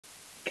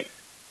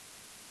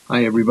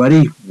Hi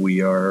everybody,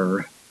 we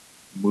are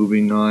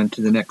moving on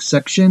to the next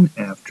section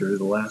after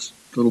the last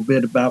little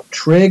bit about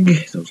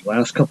trig. Those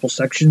last couple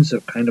sections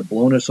have kind of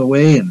blown us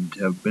away and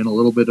have been a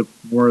little bit of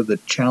more of the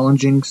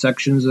challenging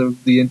sections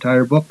of the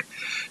entire book.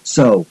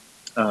 So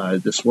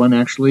this one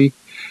actually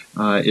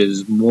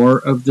is more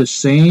of the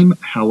same.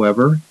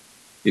 However,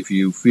 if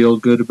you feel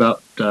good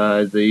about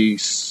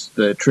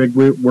the trig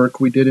work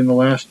we did in the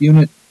last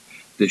unit,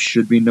 this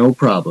should be no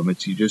problem.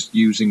 It's just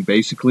using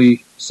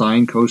basically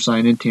sine,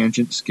 cosine, and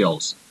tangent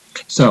skills.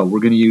 So we're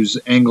going to use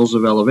angles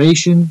of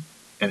elevation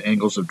and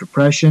angles of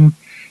depression.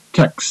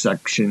 Text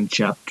section,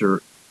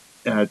 chapter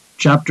 8,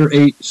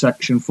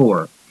 section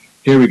 4.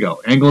 Here we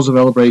go. Angles of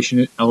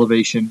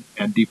elevation,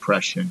 and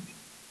depression.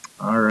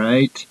 All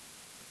right.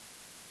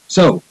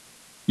 So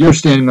you're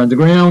standing on the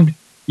ground.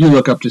 You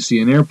look up to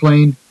see an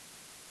airplane.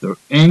 The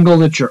angle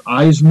that your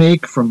eyes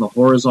make from the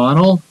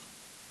horizontal.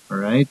 All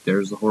right,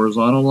 there's the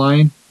horizontal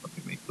line. Let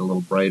me make it a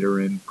little brighter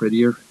and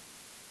prettier.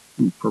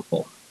 Ooh,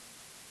 purple.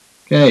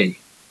 Okay,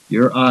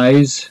 your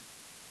eyes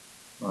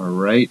are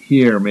right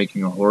here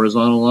making a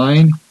horizontal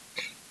line,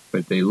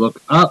 but they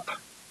look up.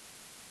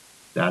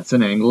 That's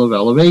an angle of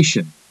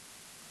elevation.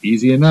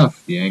 Easy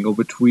enough. The angle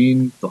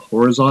between the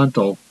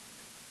horizontal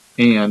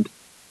and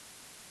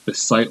the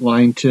sight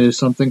line to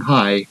something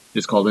high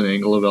is called an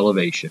angle of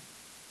elevation.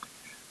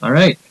 All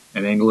right,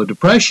 an angle of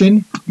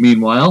depression,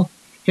 meanwhile,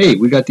 hey,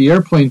 we got the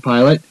airplane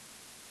pilot.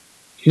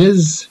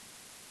 His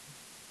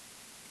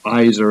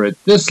eyes are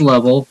at this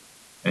level,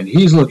 and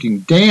he's looking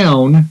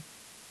down.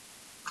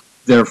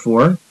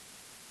 Therefore,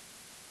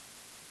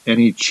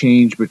 any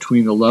change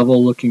between the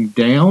level looking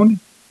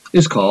down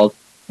is called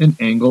an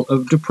angle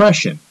of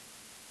depression.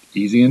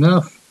 Easy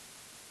enough.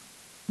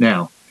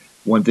 Now,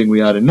 one thing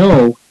we ought to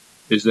know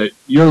is that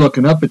you're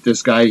looking up at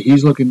this guy,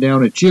 he's looking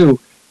down at you.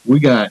 We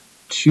got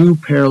two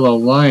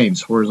parallel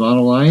lines,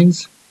 horizontal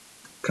lines,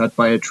 cut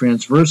by a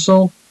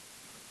transversal,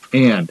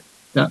 and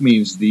that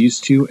means these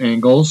two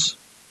angles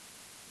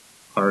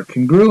are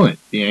congruent.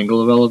 The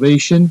angle of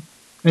elevation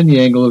and the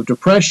angle of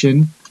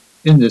depression,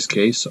 in this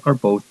case, are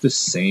both the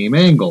same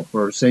angle,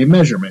 or same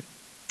measurement.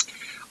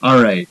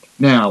 Alright,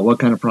 now what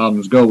kind of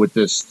problems go with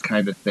this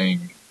kind of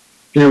thing?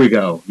 Here we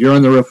go. You're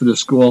on the roof of the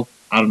school.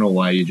 I don't know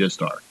why, you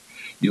just are.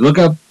 You look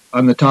up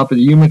on the top of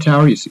the Yuma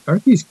Tower, you see,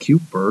 aren't these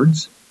cute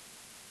birds?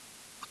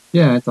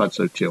 Yeah, I thought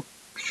so too.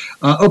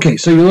 Okay,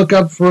 so you look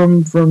up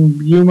from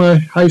Yuma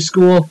High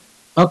School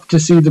up to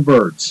see the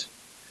birds.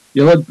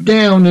 You look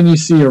down and you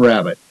see a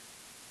rabbit.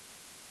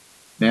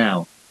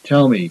 Now,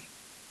 tell me,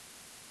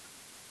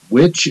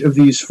 which of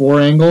these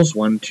four angles,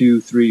 1, 2,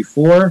 3,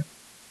 4,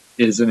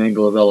 is an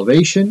angle of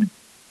elevation,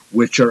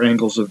 which are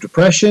angles of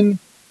depression,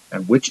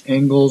 and which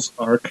angles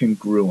are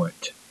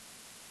congruent?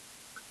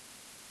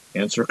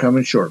 Answer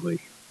coming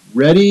shortly.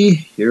 Ready?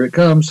 Here it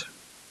comes.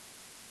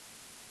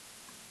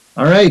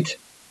 All right,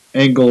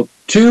 angle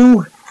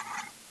 2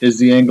 is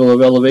the angle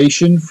of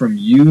elevation from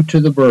you to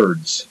the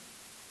birds.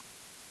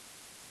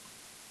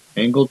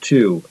 Angle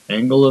 2,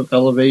 angle of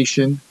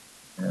elevation,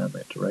 I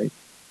meant to write.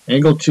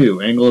 Angle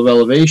 2, angle of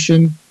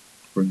elevation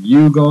from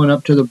you going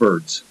up to the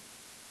birds.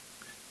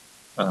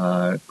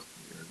 Clear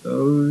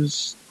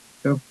those.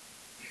 Go.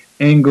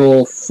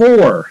 Angle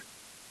 4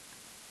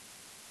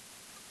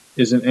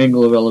 is an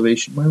angle of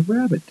elevation. My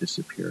rabbit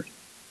disappeared.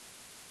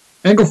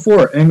 Angle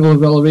 4, angle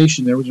of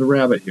elevation. There was a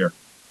rabbit here.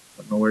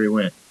 I don't know where he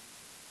went.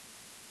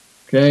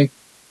 Okay.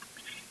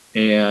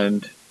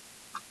 And,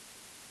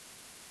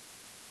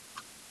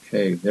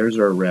 okay, there's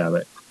our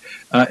rabbit.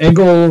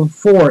 Angle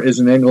 4 is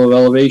an angle of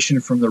elevation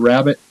from the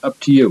rabbit up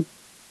to you.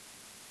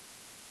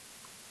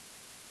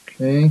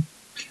 Okay.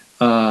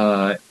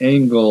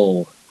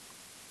 Angle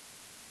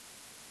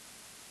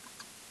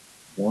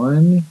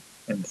 1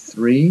 and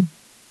 3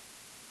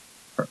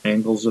 are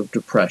angles of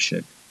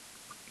depression.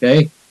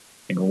 Okay.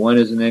 Angle 1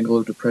 is an angle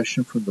of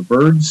depression from the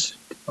birds.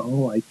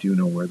 Oh, I do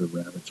know where the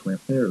rabbits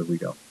went. There we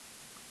go.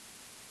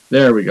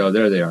 There we go.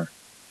 There they are.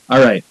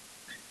 All right.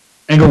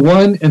 Angle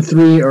 1 and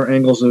 3 are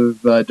angles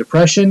of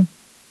depression.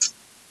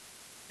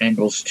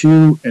 Angles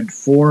 2 and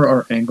 4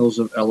 are angles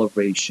of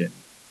elevation.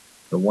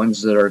 The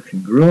ones that are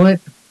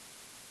congruent,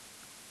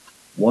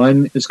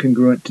 1 is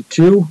congruent to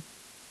 2,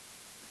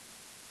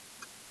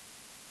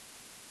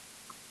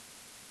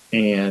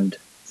 and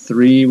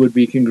 3 would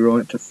be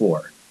congruent to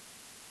 4.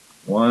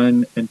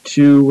 1 and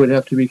 2 would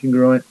have to be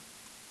congruent.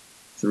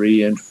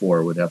 3 and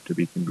 4 would have to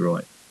be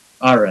congruent.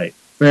 All right,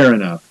 fair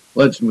enough.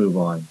 Let's move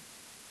on.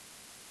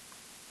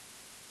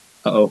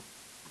 Uh-oh.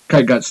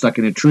 Kite got stuck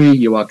in a tree.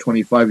 You walk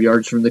 25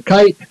 yards from the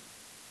kite,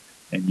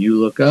 and you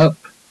look up,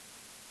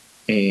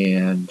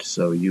 and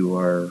so you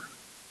are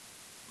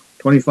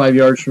 25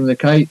 yards from the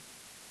kite.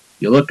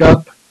 You look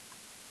up,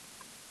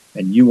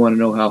 and you want to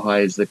know how high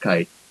is the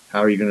kite.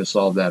 How are you going to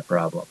solve that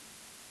problem?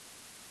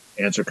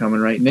 Answer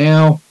coming right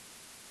now.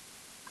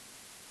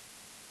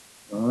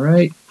 All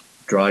right,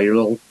 draw your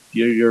little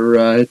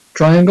your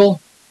triangle,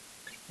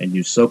 and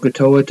use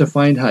SOHCAHTOA to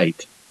find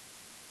height.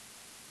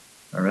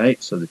 All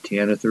right, so the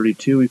tan of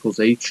 32 equals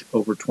h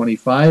over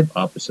 25,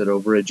 opposite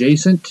over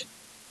adjacent.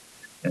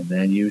 and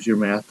then use your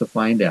math to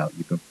find out.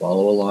 You can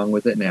follow along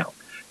with it now.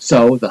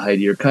 So the height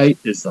of your kite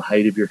is the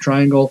height of your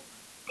triangle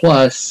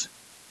plus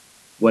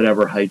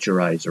whatever height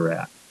your eyes are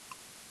at.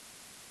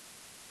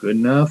 Good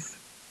enough?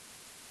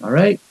 All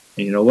right.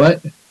 And you know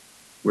what?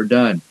 We're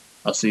done.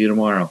 I'll see you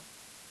tomorrow.